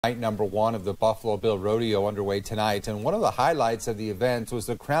Night number one of the Buffalo Bill Rodeo underway tonight, and one of the highlights of the event was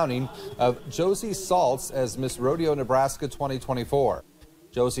the crowning of Josee Saults as Miss Rodeo Nebraska 2024.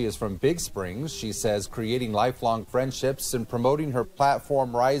 Josee is from Big Springs. She says creating lifelong friendships and promoting her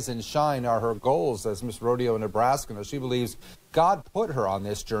platform Rise and Shine are her goals as Miss Rodeo Nebraska. Now, she believes God put her on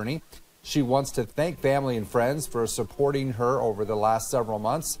this journey. She wants to thank family and friends for supporting her over the last several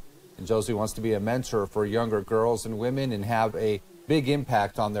months. And Josee wants to be a mentor for younger girls and women and have a big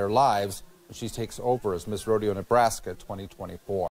impact on their lives when she takes over as Miss Rodeo Nebraska 2024.